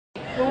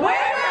We're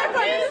from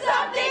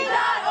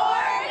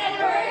DoSomething.org and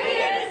we're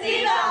here to see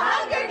the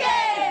Hunger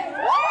Games!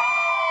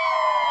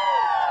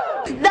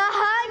 Woo! The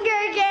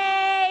Hunger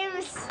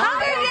Games!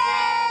 Hunger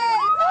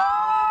Games!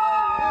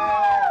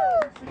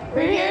 Woo!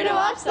 We're here to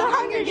watch the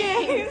Hunger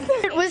Games!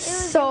 It was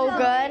so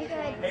good.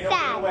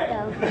 Sad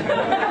though.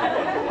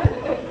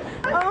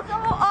 Oh, so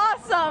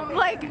awesome!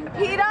 Like,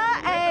 PETA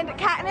and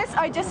Katniss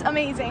are just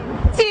amazing.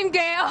 Team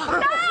Gale! No,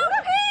 PETA!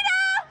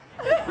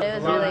 It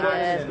was really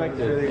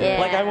good. Yeah.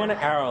 Like I want an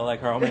arrow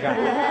like her. Oh my god.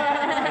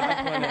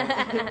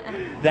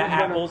 That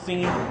apple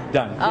scene,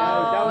 done.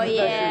 Oh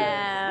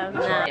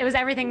yeah. It was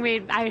everything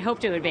I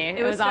hoped it would be.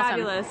 It was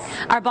awesome. fabulous.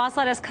 Our boss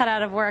let us cut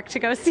out of work to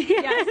go see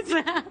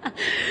it.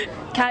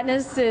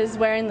 Katniss is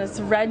wearing this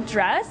red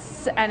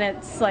dress, and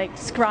it's like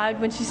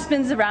described when she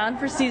spins around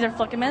for Caesar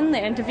Flickerman,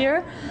 the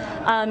interviewer.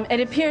 It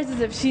appears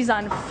as if she's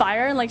on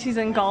fire and like she's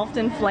engulfed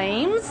in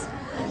flames.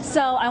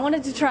 So I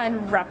wanted to try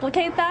and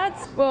replicate that.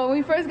 Well, when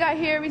we first got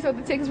here, we saw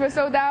the tickets were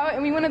sold out,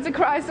 and we wanted to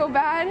cry so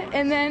bad.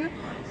 And then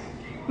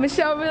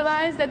Michelle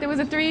realized that there was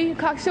a 3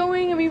 o'clock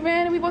showing, and we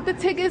ran and we bought the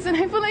tickets, and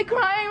I feel like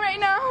crying right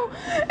now,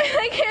 and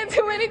I can't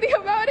do anything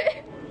about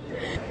it.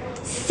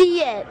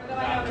 See it.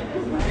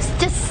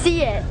 Just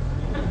see it.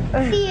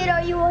 See it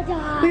or you will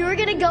die. We were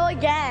gonna go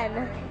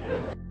again.